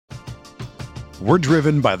We're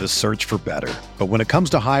driven by the search for better. But when it comes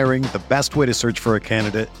to hiring, the best way to search for a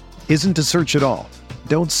candidate isn't to search at all.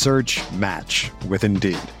 Don't search, match with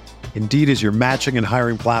Indeed. Indeed is your matching and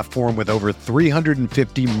hiring platform with over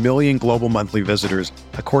 350 million global monthly visitors,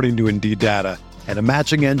 according to Indeed data, and a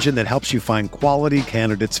matching engine that helps you find quality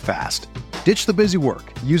candidates fast. Ditch the busy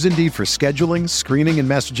work. Use Indeed for scheduling, screening, and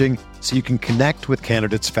messaging so you can connect with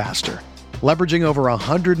candidates faster. Leveraging over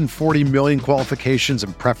 140 million qualifications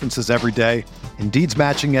and preferences every day, Indeed's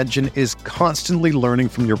matching engine is constantly learning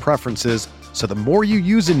from your preferences, so the more you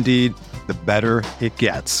use Indeed, the better it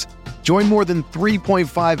gets. Join more than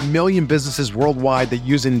 3.5 million businesses worldwide that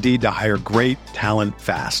use Indeed to hire great talent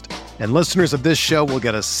fast. And listeners of this show will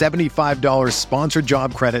get a $75 sponsored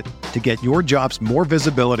job credit to get your jobs more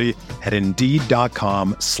visibility at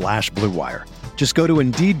Indeed.com/Blue Wire. Just go to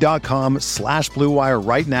Indeed.com/Blue Wire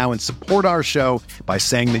right now and support our show by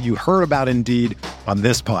saying that you heard about Indeed on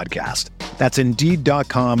this podcast. That's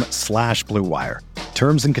Indeed.com/Blue Wire.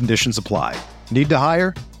 Terms and conditions apply. Need to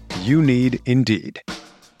hire? You need Indeed.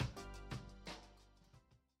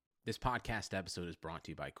 This podcast episode is brought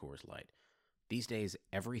to you by Coors Light. These days,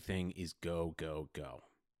 everything is go, go, go.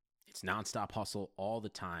 It's nonstop hustle all the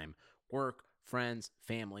time. Work, friends,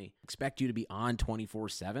 family, expect you to be on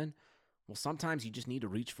 24/7. Well, sometimes you just need to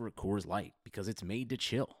reach for a Coors Light because it's made to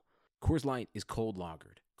chill. Coors Light is cold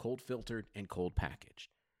lagered, cold filtered, and cold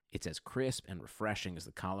packaged. It's as crisp and refreshing as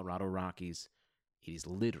the Colorado Rockies. It is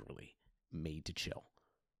literally made to chill.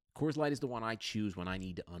 Coors Light is the one I choose when I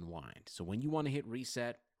need to unwind. So when you want to hit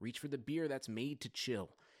reset, reach for the beer that's made to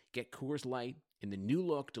chill. Get Coors Light in the new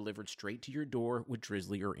look delivered straight to your door with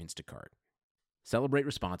Drizzly or Instacart. Celebrate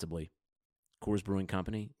responsibly. Coors Brewing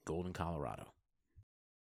Company, Golden, Colorado.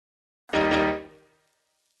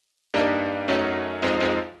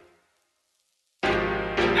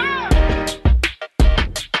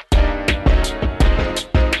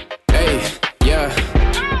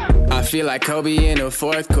 I feel like Kobe in the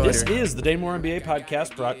fourth quarter. This is the Day More NBA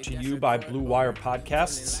podcast brought to you by Blue Wire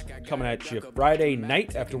Podcasts, coming at you Friday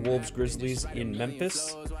night after Wolves Grizzlies in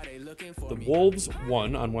Memphis. The Wolves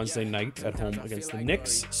won on Wednesday night at home against the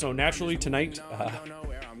Knicks, so naturally tonight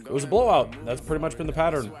it was a blowout. That's pretty much been the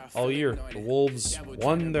pattern all year. The Wolves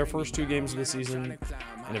won their first two games of the season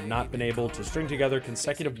and have not been able to string together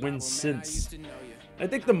consecutive wins since. I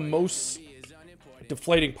think the most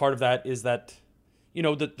deflating part of that is that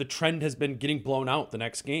the trend has been getting blown out the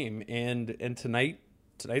next game, and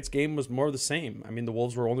tonight's game was more of the same. I mean, the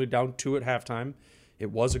Wolves were only down 2 at halftime. It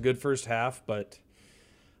was a good first half, but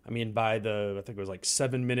I mean, by I think it was like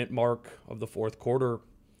 7-minute mark of the fourth quarter,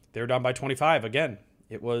 they were down by 25 again.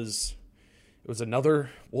 It was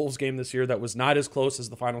another Wolves game this year that was not as close as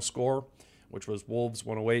the final score, which was Wolves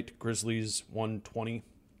 108, Grizzlies 120.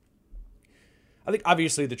 I think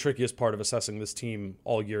obviously the trickiest part of assessing this team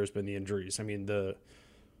all year has been the injuries. I mean, the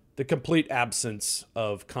complete absence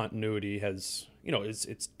of continuity has,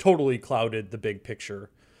 it's totally clouded the big picture.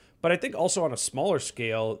 But I think also on a smaller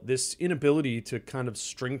scale, this inability to kind of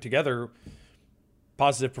string together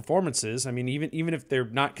positive performances, I mean, even if they're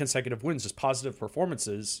not consecutive wins, just positive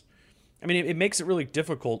performances, I mean, it makes it really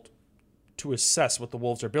difficult to assess what the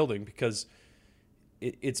Wolves are building because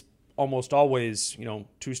it's almost always,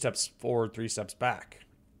 2 steps forward, 3 steps back.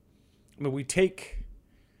 I mean, we take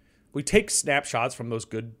snapshots from those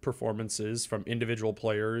good performances from individual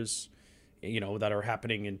players, that are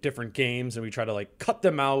happening in different games, and we try to cut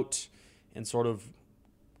them out and sort of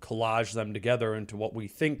collage them together into what we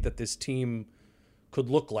think that this team could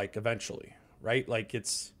look like eventually, right? Like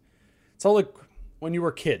it's all like when you were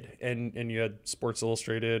a kid and you had Sports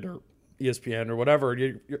Illustrated or ESPN or whatever,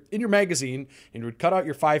 you're in your magazine and you would cut out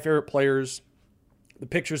your 5 favorite players, the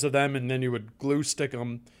pictures of them, and then you would stick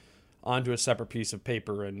them onto a separate piece of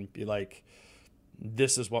paper and be like,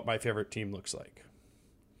 this is what my favorite team looks like.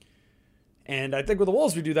 And I think with the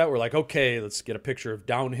Wolves, we do that. We're like, okay, let's get a picture of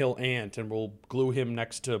Downhill Ant and we'll glue him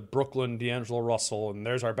next to Brooklyn D'Angelo Russell, and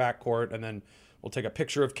there's our backcourt. And then we'll take a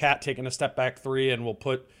picture of Cat taking a step back 3 and we'll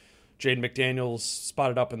put Jaden McDaniels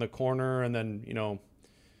spotted up in the corner. And then,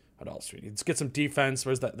 what else? Let's get some defense.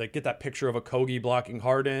 Where's that? Get that picture of a Kogi blocking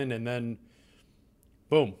Harden, and then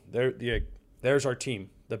boom, there's our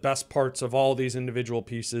team. The best parts of all these individual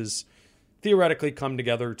pieces theoretically come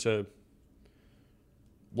together to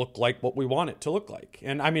look like what we want it to look like.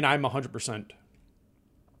 And I mean, I'm 100%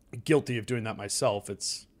 guilty of doing that myself.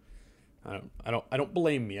 I don't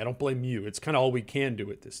blame me. I don't blame you. It's kind of all we can do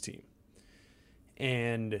with this team.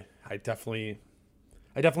 And I definitely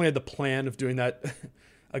had the plan of doing that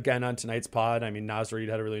again on tonight's pod. I mean, Naz Reid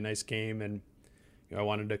had a really nice game, and I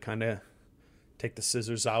wanted to kind of take the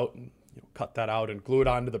scissors out and cut that out and glue it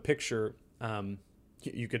onto the picture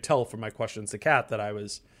You could tell from my questions to Kat that I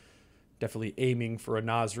was definitely aiming for a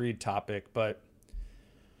Naz Reid topic. But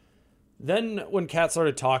then when Kat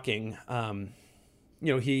started talking,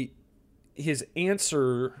 his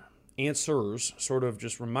answers sort of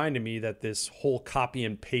just reminded me that this whole copy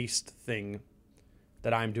and paste thing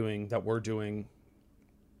that I'm doing, that we're doing,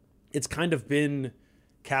 it's kind of been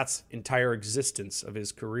Kat's entire existence of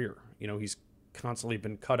his career. He's constantly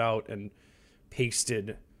been cut out and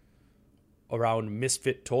pasted around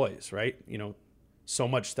misfit toys, right? So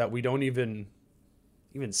much that we don't even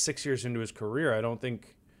 6 years into his career, I don't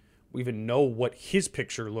think we even know what his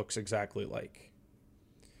picture looks exactly like.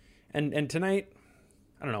 And tonight,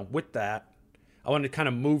 I don't know, with that, I wanted to kind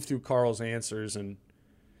of move through Carl's answers, and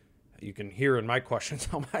you can hear in my questions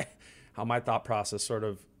how my thought process sort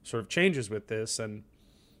of changes with this. And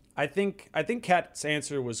I think Kat's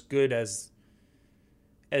answer was good as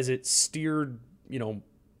it steered,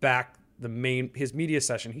 back his media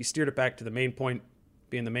session. He steered it back to the main point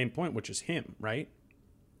being the main point, which is him, right?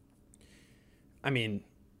 I mean,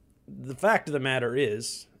 the fact of the matter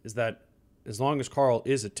is that as long as Carl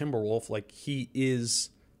is a Timberwolf, like, he is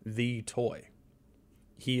the toy.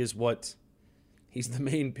 He's the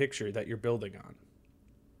main picture that you're building on.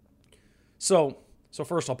 So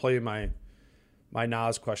first I'll play you my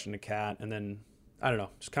Naz question to Kat, and then, I don't know,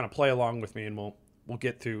 just kind of play along with me, and we'll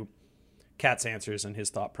get through Kat's answers and his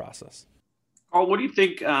thought process. Carl, what do you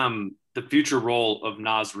think the future role of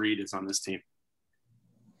Naz Reid is on this team?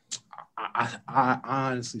 I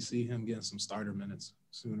honestly see him getting some starter minutes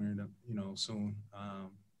soon.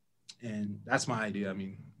 And that's my idea. I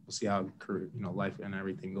mean, we'll see how career, life and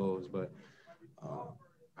everything goes. But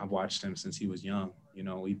I've watched him since he was young.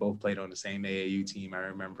 We both played on the same AAU team. I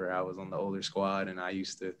remember I was on the older squad, and I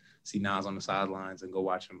used to see Naz on the sidelines and go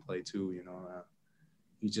watch him play too.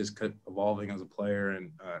 He just kept evolving as a player,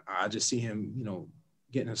 and I just see him,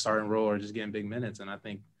 getting a starting role or just getting big minutes. And I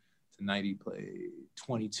think tonight he played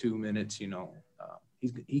 22 minutes.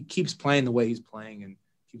 He keeps playing the way he's playing, and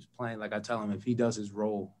keeps playing like I tell him. If he does his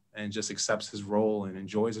role and just accepts his role and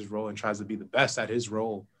enjoys his role and tries to be the best at his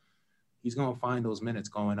role, he's going to find those minutes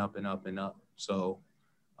going up and up and up. So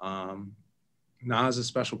Naz is a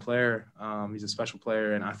special player. He's a special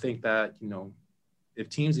player, and I think that, if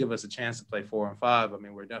teams give us a chance to play 4 and 5, I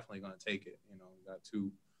mean, we're definitely going to take it. We got two,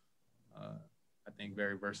 I think,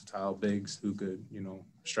 very versatile bigs who could,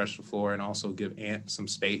 stretch the floor and also give Ant some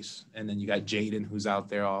space. And then you got Jaden, who's out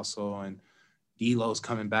there also, and D'Lo's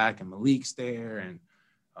coming back, and Malik's there. And,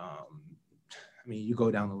 I mean, you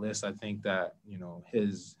go down the list. I think that,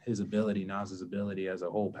 his ability, Naz's ability as a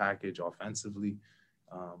whole package offensively,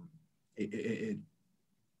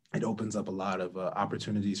 it opens up a lot of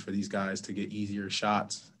opportunities for these guys to get easier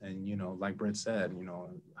shots. And, like Britt said,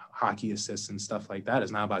 hockey assists and stuff like that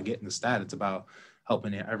is not about getting the stat. It's about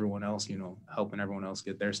helping everyone else,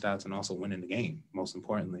 get their stats and also winning the game, most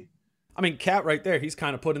importantly. I mean, Kat right there, he's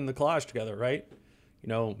kind of putting the collage together, right?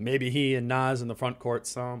 Maybe he and Naz in the front court,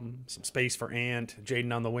 some space for Ant,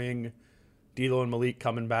 Jaden on the wing, D'Lo and Malik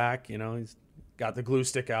coming back. He's got the glue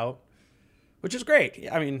stick out, which is great.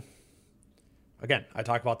 I mean, again, I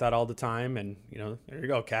talk about that all the time, and, there you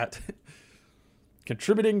go, Kat.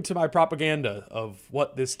 Contributing to my propaganda of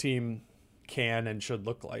what this team can and should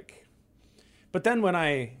look like. But then when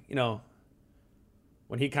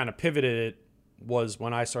when he kind of pivoted it was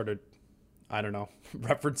when I started, I don't know,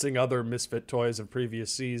 referencing other misfit toys of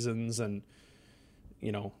previous seasons and,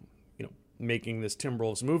 making this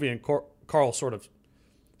Timberwolves movie. And Carl sort of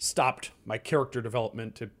stopped my character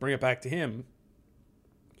development to bring it back to him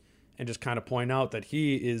and just kind of point out that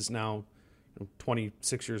he is now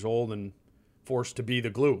 26 years old and forced to be the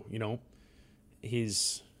glue.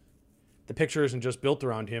 The picture isn't just built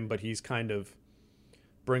around him, but he's kind of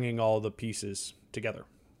bringing all the pieces together,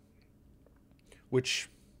 which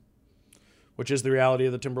is the reality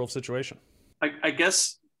of the Timberwolves situation. I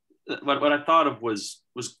guess what I thought of was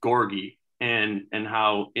Gorgie and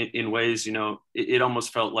how in ways, it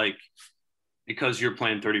almost felt like, because you're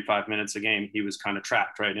playing 35 minutes a game, he was kind of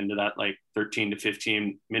trapped right into that 13 to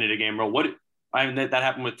 15 minute a game role. That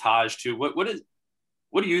happened with Taj too. What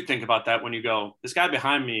do you think about that when you go, this guy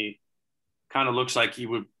behind me kind of looks like he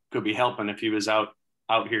could be helping if he was out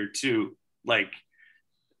here too?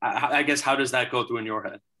 I guess, how does that go through in your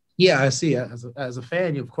head? Yeah, I see it. As a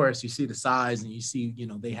fan, of course, you see the size, and you see,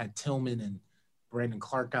 they had Tillman and Brandon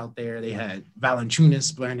Clark out there. They had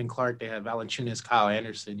Valanciunas, Brandon Clark. They had Valanciunas, Kyle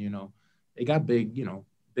Anderson. They got big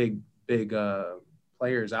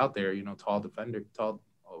players out there. Tall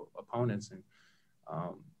opponents, and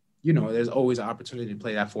there's always an opportunity to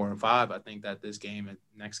play that 4 and 5. I think that this game and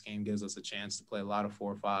next game gives us a chance to play a lot of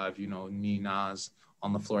 4 or 5, me, Nas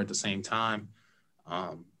on the floor at the same time.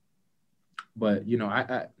 But,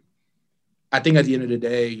 I think at the end of the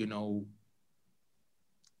day,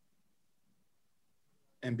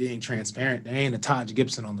 and being transparent, there ain't a Taj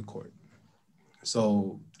Gibson on the court.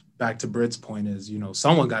 So back to Britt's point is,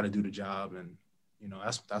 someone got to do the job. And,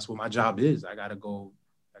 that's what my job is. I got to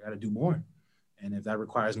do more. And if that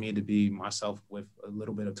requires me to be myself with a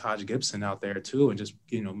little bit of Taj Gibson out there too, and just,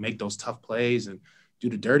 make those tough plays and do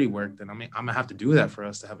the dirty work, then I'm going to have to do that for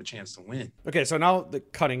us to have a chance to win. Okay, so now the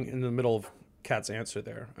cutting in the middle of Kat's answer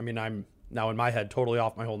there. I mean, I'm now in my head totally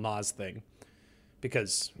off my whole Nas thing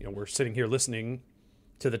because, we're sitting here listening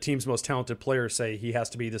to the team's most talented player say he has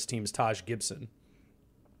to be this team's Taj Gibson.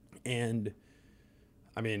 And,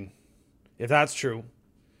 I mean, if that's true,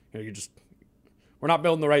 we're not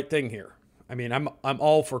building the right thing here. I mean, I'm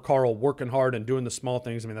all for Karl working hard and doing the small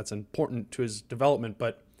things. I mean, that's important to his development.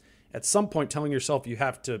 But at some point, telling yourself you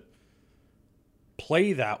have to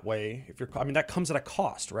play that way, that comes at a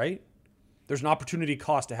cost, right? There's an opportunity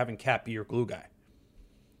cost to having Kat be your glue guy.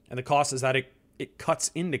 And the cost is that it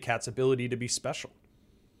cuts into Kat's ability to be special.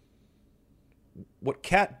 What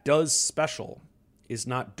Kat does special is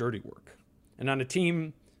not dirty work. And on a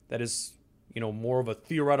team that is, more of a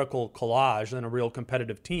theoretical collage than a real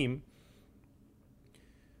competitive team,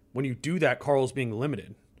 when you do that, Karl's being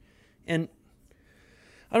limited. And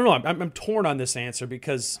I don't know, I'm torn on this answer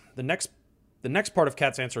because the next part of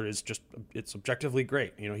Kat's answer is just, it's objectively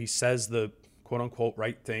great. He says the quote unquote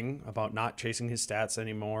right thing about not chasing his stats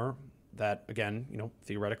anymore. That, again,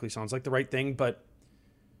 theoretically sounds like the right thing, but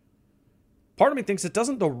part of me thinks it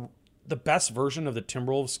doesn't the best version of the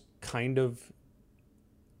Timberwolves kind of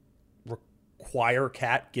require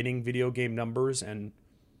Kat getting video game numbers and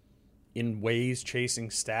in ways chasing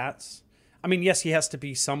stats. I mean, yes, he has to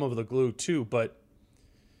be some of the glue too, but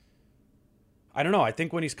I don't know. I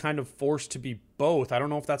think when he's kind of forced to be both, I don't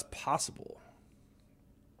know if that's possible.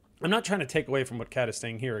 I'm not trying to take away from what Kat is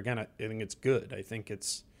saying here. Again, I think it's good. I think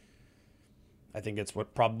it's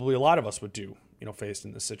what probably a lot of us would do, faced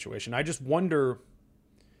in this situation. I just wonder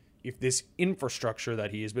if this infrastructure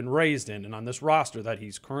that he has been raised in and on this roster that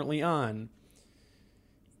he's currently on,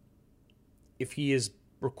 if he is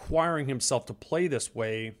requiring himself to play this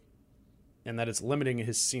way and that it's limiting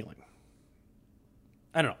his ceiling.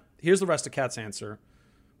 I don't know. Here's the rest of Kat's answer,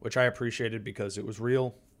 which I appreciated because it was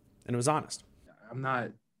real and it was honest.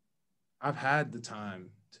 I've had the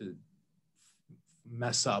time to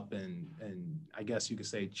mess up and I guess you could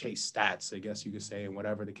say chase stats, I guess you could say, and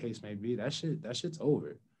whatever the case may be. That shit's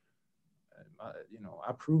over.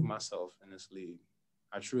 I proved myself in this league.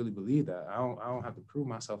 I truly believe that. I don't have to prove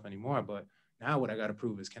myself anymore, but now what I got to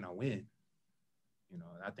prove is, can I win?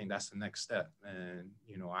 I think that's the next step. And,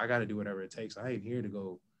 I got to do whatever it takes. I ain't here to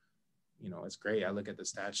go, it's great. I look at the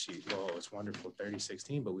stat sheet. Well, it's wonderful,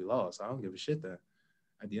 30-16, but we lost. I don't give a shit then.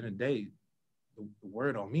 At the end of the day, the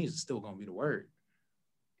word on me is still going to be the word.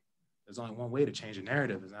 There's only one way to change a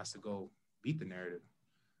narrative, and that's to go beat the narrative.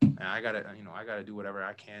 And I got to do whatever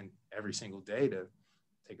I can every single day to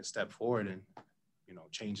take a step forward and,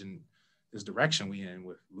 changing this direction we in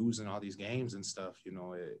with losing all these games and stuff.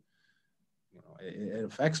 It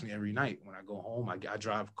affects me every night. When I go home, I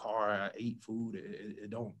drive a car, I eat food.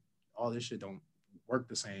 All this shit don't work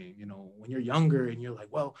the same. When you're younger and you're like,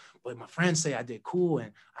 well, but my friends say I did cool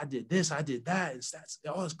and I did this, I did that. And that's,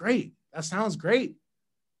 it's great. That sounds great.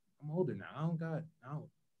 I'm older now.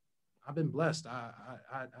 I've been blessed. I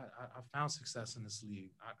found success in this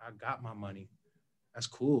league. I got my money. That's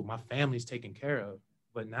cool. My family's taken care of.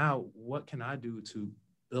 But now what can I do to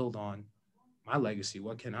build on my legacy?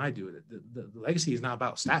 What can I do? The legacy is not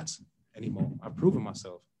about stats anymore. I've proven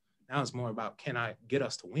myself. Now it's more about, can I get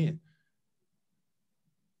us to win?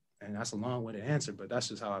 And that's a long-winded answer, but that's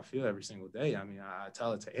just how I feel every single day. I mean, I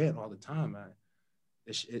tell it to Ant all the time, man.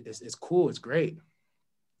 It's cool. It's great.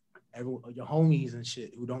 Your homies and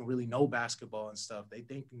shit who don't really know basketball and stuff, they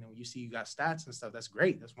think, when you see you got stats and stuff, that's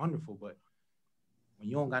great. That's wonderful. But when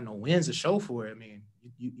you don't got no wins to show for it, I mean,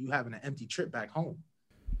 you having an empty trip back home.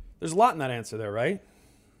 There's a lot in that answer there, right?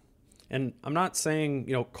 And I'm not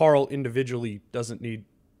saying, Karl individually doesn't need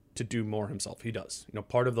to do more himself. He does.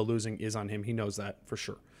 Part of the losing is on him. He knows that for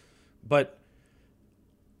sure. But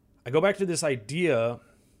I go back to this idea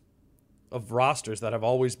of rosters that have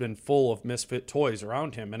always been full of misfit toys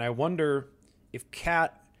around him. And I wonder if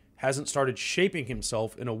Kat hasn't started shaping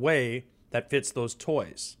himself in a way that fits those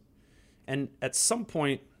toys. And at some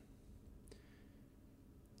point,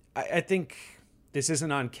 I think this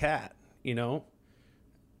isn't on Kat,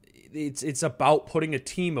 it's about putting a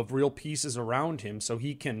team of real pieces around him so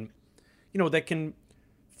he can, that can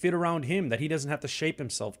fit around him, that he doesn't have to shape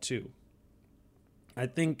himself to. I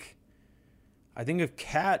think if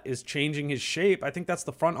Cat is changing his shape, I think that's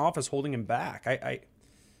the front office holding him back. I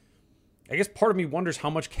guess part of me wonders how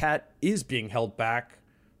much Cat is being held back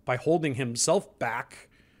by holding himself back,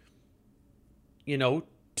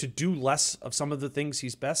 to do less of some of the things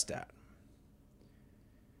he's best at.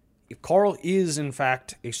 If Carl is, in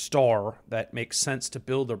fact, a star that makes sense to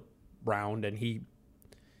build around and he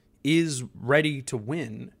is ready to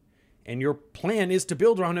win, and your plan is to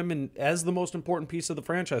build around him and as the most important piece of the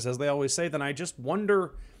franchise, as they always say, then I just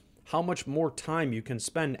wonder how much more time you can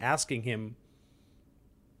spend asking him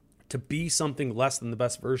to be something less than the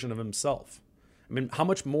best version of himself. I mean, how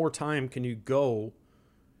much more time can you go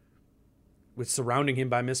with surrounding him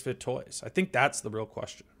by misfit toys? I think that's the real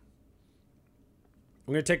question.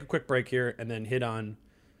 We're going to take a quick break here and then hit on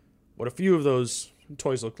what a few of those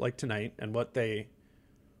toys look like tonight and what they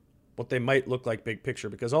might look like big picture,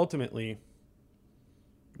 because ultimately,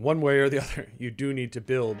 one way or the other, you do need to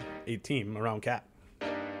build a team around Cat.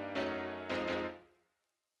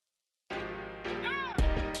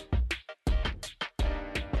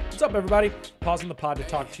 What's up, everybody? Pausing the pod to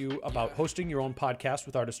talk to you about hosting your own podcast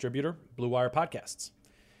with our distributor, Blue Wire Podcasts.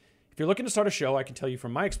 If you're looking to start a show, I can tell you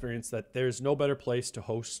from my experience that there's no better place to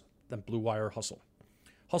host than Blue Wire Hustle.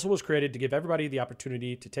 Hustle was created to give everybody the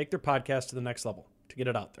opportunity to take their podcast to the next level, to get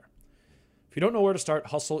it out there. If you don't know where to start,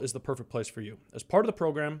 Hustle is the perfect place for you. As part of the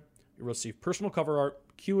program, you'll receive personal cover art,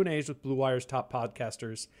 Q&As with Blue Wire's top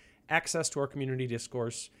podcasters, access to our community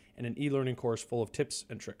discourse, and an e-learning course full of tips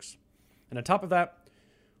and tricks. And on top of that,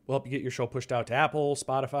 we'll help you get your show pushed out to Apple,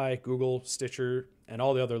 Spotify, Google, Stitcher, and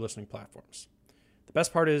all the other listening platforms. The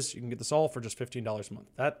best part is you can get this all for just $15 a month.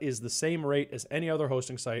 That is the same rate as any other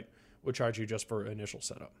hosting site would charge you just for initial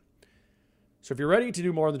setup. So if you're ready to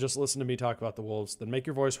do more than just listen to me talk about the Wolves, then make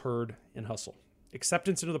your voice heard and hustle.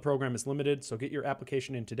 Acceptance into the program is limited, so get your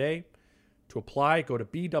application in today. To apply, go to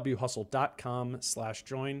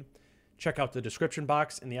bwhustle.com/join. Check out the description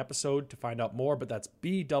box in the episode to find out more, but that's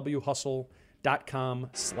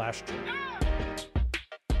bwhustle.com/join.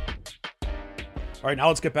 All right, now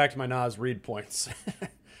let's get back to my Naz Reid points.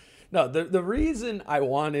 No, the reason I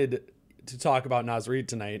wanted to talk about Naz Reid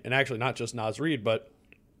tonight, and actually not just Naz Reid, but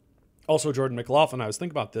also Jordan McLaughlin, I was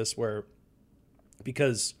thinking about this where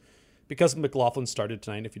because McLaughlin started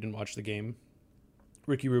tonight, if you didn't watch the game,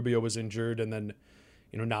 Ricky Rubio was injured, and then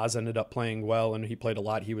Naz ended up playing well, and he played a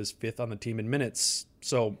lot. He was 5th on the team in minutes.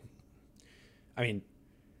 So, I mean,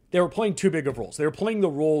 they were playing too big of roles. They were playing the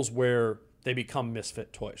roles where they become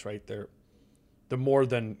misfit toys, right? They're more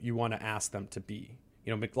than you want to ask them to be.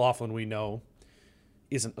 McLaughlin, we know,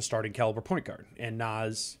 isn't a starting caliber point guard. And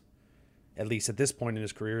Naz, at least at this point in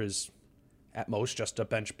his career, is at most just a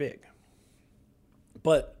bench big.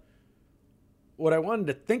 But what I wanted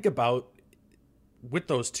to think about with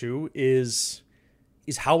those two is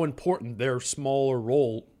how important their smaller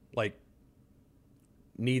role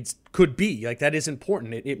could be. That is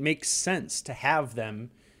important. It makes sense to have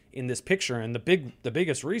them in this picture. And the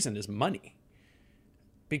biggest reason is money.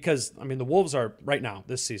 Because, the Wolves are, right now,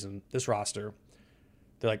 this season, this roster,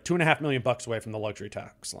 they're like $2.5 million away from the luxury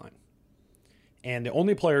tax line. And the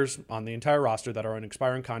only players on the entire roster that are on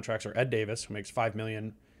expiring contracts are Ed Davis, who makes $5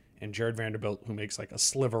 million, and Jared Vanderbilt, who makes a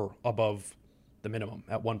sliver above the minimum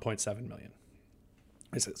at $1.7 million.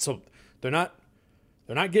 So they're not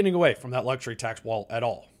getting away from that luxury tax wall at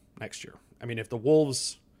all next year. If the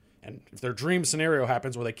Wolves, and if their dream scenario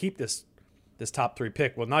happens where they keep this top 3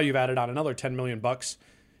 pick, well, now you've added on another $10 million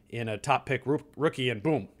in a top pick rookie, and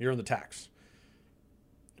boom, you're in the tax.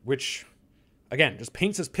 Which, again, just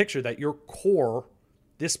paints this picture that your core,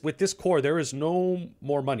 with this core, there is no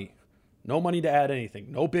more money. No money to add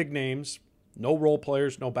anything. No big names, no role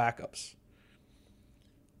players, no backups.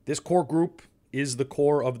 This core group is the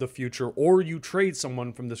core of the future, or you trade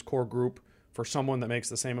someone from this core group for someone that makes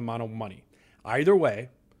the same amount of money. Either way,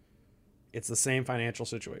 it's the same financial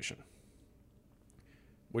situation.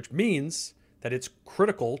 Which means that it's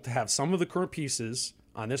critical to have some of the current pieces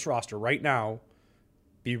on this roster right now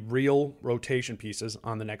be real rotation pieces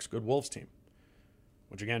on the next good Wolves team.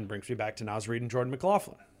 Which again brings me back to Naz Reid and Jordan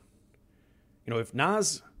McLaughlin. If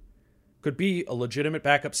Naz could be a legitimate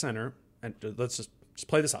backup center, and let's just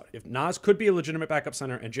play this out. If Naz could be a legitimate backup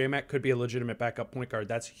center and J-Mac could be a legitimate backup point guard,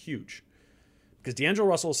 that's huge. Because D'Angelo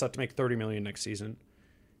Russell is set to make $30 million next season,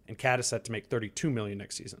 and Cat is set to make $32 million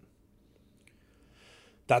next season.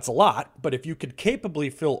 That's a lot, but if you could capably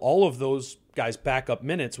fill all of those guys' backup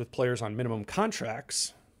minutes with players on minimum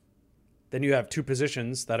contracts, then you have two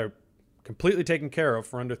positions that are completely taken care of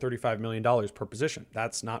for under $35 million per position.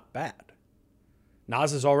 That's not bad.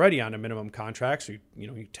 Nas is already on a minimum contract, so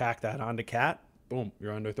you tack that on to Cat, boom,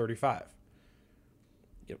 you're under 35.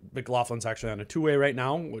 McLaughlin's actually on a two-way right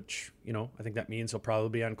now, which, I think that means he'll probably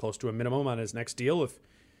be on close to a minimum on his next deal.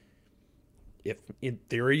 If in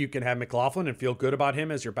theory you can have McLaughlin and feel good about him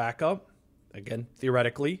as your backup, again,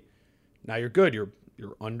 theoretically, now you're good. You're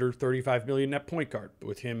under 35 million net point guard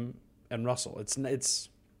with him and Russell. It's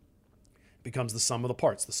becomes the sum of the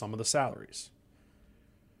parts, the sum of the salaries.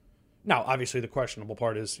 Now, obviously, the questionable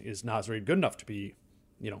part is Naz Reid good enough to be,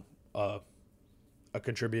 a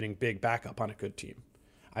contributing big backup on a good team?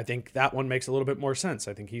 I think that one makes a little bit more sense.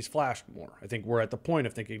 I think he's flashed more. I think we're at the point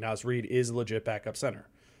of thinking Naz Reid is a legit backup center.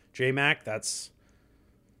 J-Mac, that's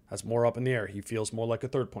more up in the air. He feels more like a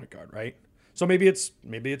third point guard, right? So maybe it's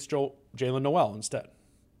Jalen Noel instead.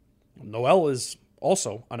 Noel is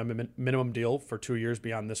also on a minimum deal for 2 years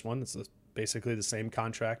beyond this one. It's basically the same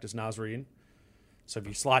contract as Naz Reid. So if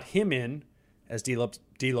you slot him in as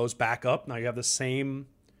D'Lo's backup, now you have that same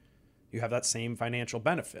financial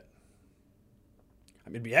benefit. I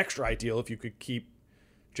mean, it'd be extra ideal if you could keep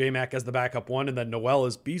J-Mac as the backup one and then Noel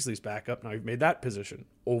as Beasley's backup. Now you've made that position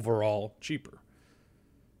overall cheaper.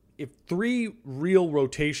 If 3 real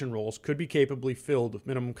rotation roles could be capably filled with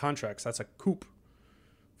minimum contracts, that's a coup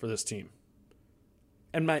for this team.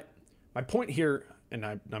 And my point here, and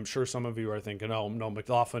I'm sure some of you are thinking, oh, no,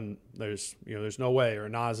 McLaughlin, there's no way, or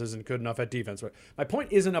Nas isn't good enough at defense. But my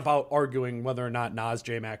point isn't about arguing whether or not Nas,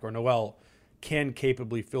 J-Mac, or Noel can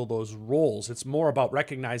capably fill those roles. It's more about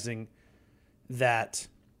recognizing that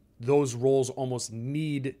those roles almost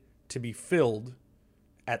need to be filled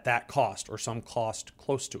at that cost or some cost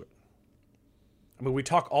close to it. I mean, we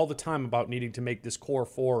talk all the time about needing to make this core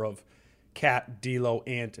 4 of Cat, D'Lo,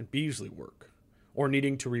 Ant, and Beasley work, or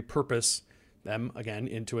needing to repurpose them again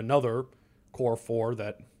into another core 4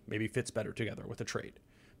 that maybe fits better together with a trade.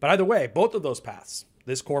 But either way, both of those paths,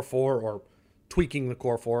 this core 4 or tweaking the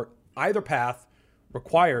core 4, either path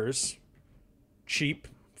requires cheap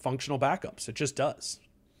functional backups. It just does.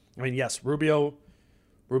 I mean, yes, Rubio's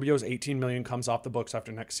 $18 million comes off the books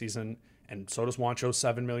after next season, and so does Juancho's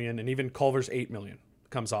 $7 million, and even Culver's $8 million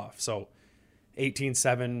comes off. So 18,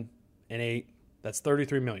 7, and 8, that's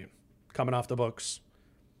 $33 million coming off the books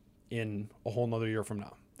in a whole nother year from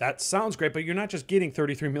now. That sounds great, but you're not just getting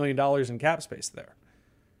 $33 million in cap space there.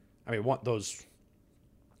 I mean, those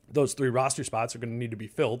 3 roster spots are going to need to be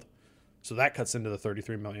filled, so that cuts into the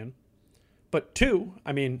 $33 million. But 2,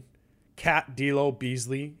 I mean, Cat, D'Lo,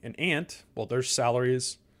 Beasley, and Ant, well, their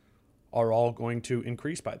salaries are all going to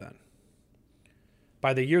increase by then.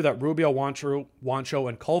 By the year that Rubio, Juancho,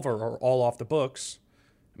 and Culver are all off the books,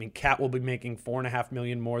 I mean, Cat will be making $4.5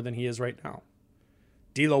 million more than he is right now.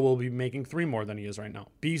 D'Lo will be making 3 more than he is right now.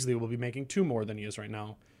 Beasley will be making 2 more than he is right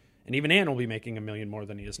now. And even Ant will be making $1 million more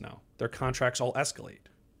than he is now. Their contracts all escalate.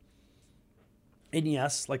 And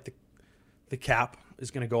yes, like the cap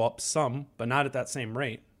is going to go up some, but not at that same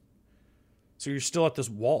rate. So you're still at this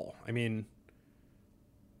wall. I mean,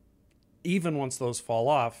 even once those fall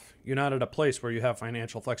off, you're not at a place where you have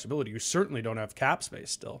financial flexibility. You certainly don't have cap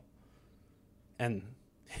space still. And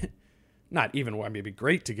not even where it'd be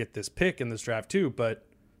great to get this pick in this draft too, but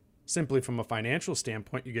simply from a financial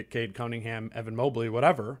standpoint, you get Cade Cunningham, Evan Mobley,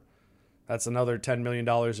 whatever. That's another $10 million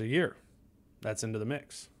a year. That's into the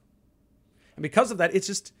mix. And because of that,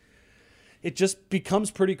 it just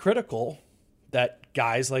becomes pretty critical that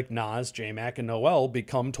guys like Nas, J-Mac, and Noel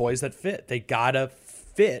become toys that fit. They gotta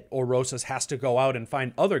fit, or Rosas has to go out and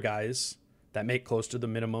find other guys that make close to the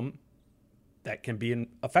minimum that can be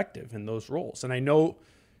effective in those roles. And I know,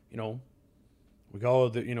 we go,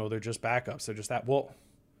 they're just backups. They're just that. Well,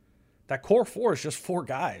 that core 4 is just 4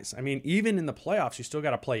 guys. I mean, even in the playoffs, you still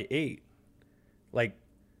got to play 8. Like,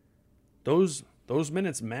 those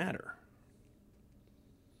minutes matter.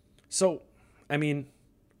 So, I mean,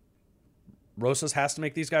 Rosas has to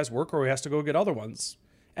make these guys work, or he has to go get other ones.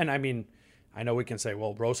 And I mean, I know we can say,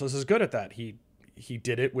 well, Rosas is good at that. He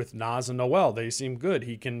did it with Nas and Noel. They seem good.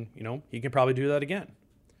 He can probably do that again.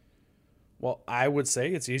 Well, I would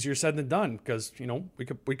say it's easier said than done because,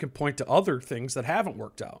 we could point to other things that haven't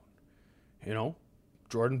worked out.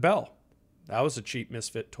 Jordan Bell. That was a cheap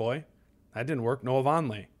misfit toy. That didn't work. Noah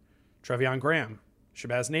Vonleh, Trevion Graham,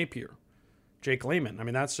 Shabazz Napier, Jake Layman. I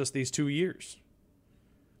mean, that's just these 2 years.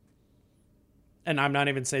 And I'm not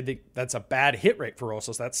even saying that's a bad hit rate for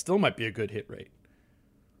Rosas. That still might be a good hit rate.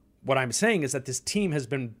 What I'm saying is that this team has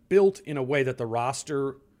been built in a way that the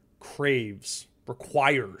roster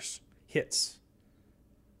requires hits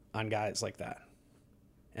on guys like that.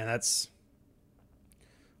 And that's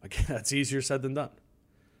easier said than done.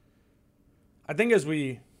 I think as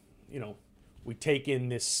we take in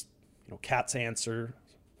this, Cat's answer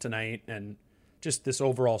tonight and just this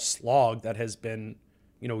overall slog that has been,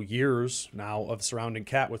 years now of surrounding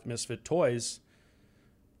Cat with Misfit Toys,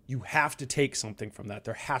 you have to take something from that.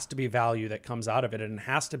 There has to be value that comes out of it, and it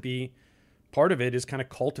has to be, part of it is kind of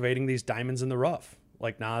cultivating these diamonds in the rough,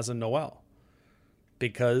 like Nas and Noel.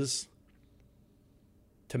 Because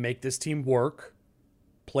to make this team work,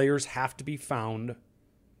 players have to be found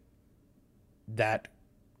that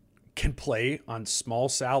can play on small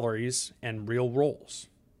salaries and real roles.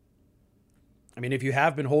 I mean, if you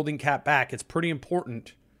have been holding Cat back, it's pretty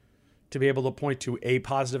important to be able to point to a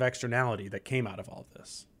positive externality that came out of all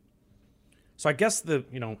this. So I guess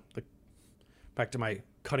back to my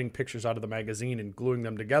cutting pictures out of the magazine and gluing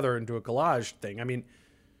them together into a collage thing. I mean,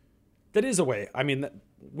 that is a way. I mean,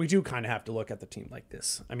 we do kind of have to look at the team like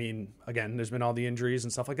this. I mean, again, there's been all the injuries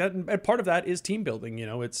and stuff like that. And part of that is team building.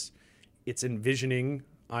 It's envisioning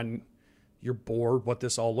on your board what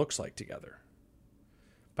this all looks like together.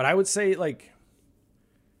 But I would say, like,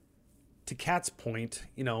 to Cat's point,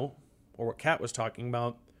 or what Cat was talking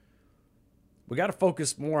about, we got to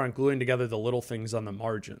focus more on gluing together the little things on the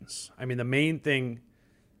margins. I mean, the main thing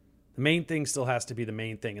still has to be the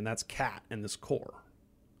main thing, and that's Cat and this core.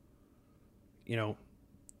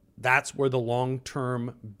 That's where the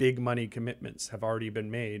long-term big money commitments have already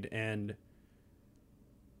been made, and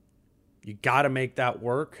you got to make that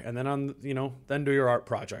work, and then then do your art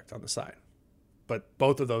project on the side. But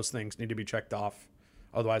both of those things need to be checked off.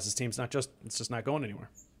 Otherwise, this team's it's just not going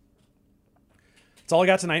anywhere. That's all I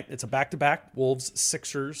got tonight. It's a back-to-back Wolves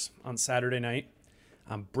Sixers on Saturday night.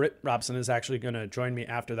 Britt Robson is actually going to join me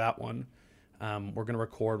after that one. We're going to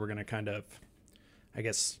record. We're going to kind of, I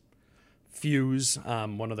guess, fuse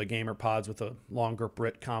one of the gamer pods with a longer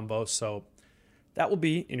Brit convo. So that will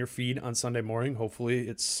be in your feed on Sunday morning. Hopefully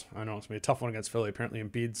it's going to be a tough one against Philly. Apparently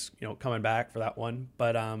Embiid's, coming back for that one.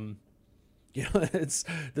 But, it's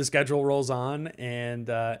the schedule rolls on, and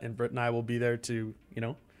Britt and I will be there to,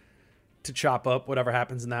 to chop up whatever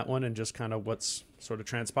happens in that one and just kind of what's sort of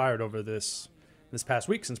transpired over this past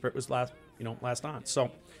week since Britt was last on.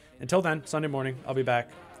 So until then, Sunday morning, I'll be back.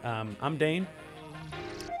 I'm Dane.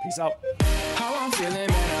 Peace out. How I'm feeling, man,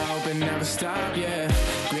 I hope it never stop, yeah.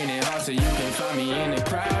 Green and hot so you can find me in the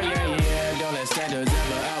crowd, yeah. Don't let standards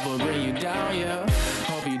ever bring you down, yeah.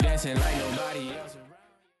 Hope you dancing like nobody else around.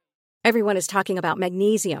 Everyone is talking about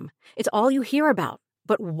magnesium. It's all you hear about.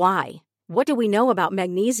 But why? What do we know about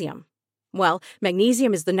magnesium? Well,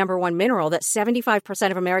 magnesium is the number one mineral that 75%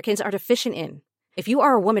 of Americans are deficient in. If you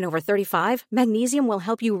are a woman over 35, magnesium will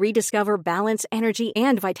help you rediscover balance, energy,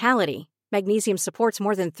 and vitality. Magnesium supports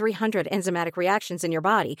more than 300 enzymatic reactions in your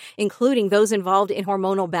body, including those involved in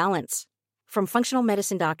hormonal balance. From functional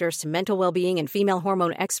medicine doctors to mental well-being and female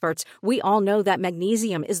hormone experts, we all know that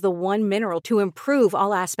magnesium is the one mineral to improve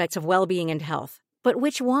all aspects of well-being and health. But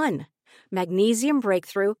which one? Magnesium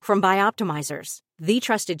Breakthrough from Bioptimizers, the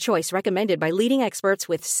trusted choice recommended by leading experts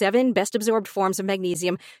with 7 best-absorbed forms of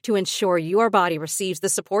magnesium to ensure your body receives the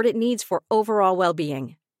support it needs for overall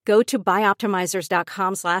well-being. Go to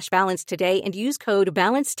bioptimizers.com/balance today and use code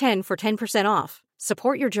BALANCE10 for 10% off.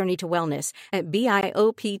 Support your journey to wellness at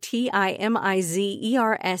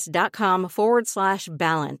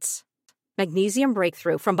bioptimizers.com/balance. Magnesium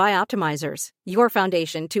Breakthrough from Bioptimizers, your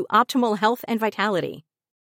foundation to optimal health and vitality.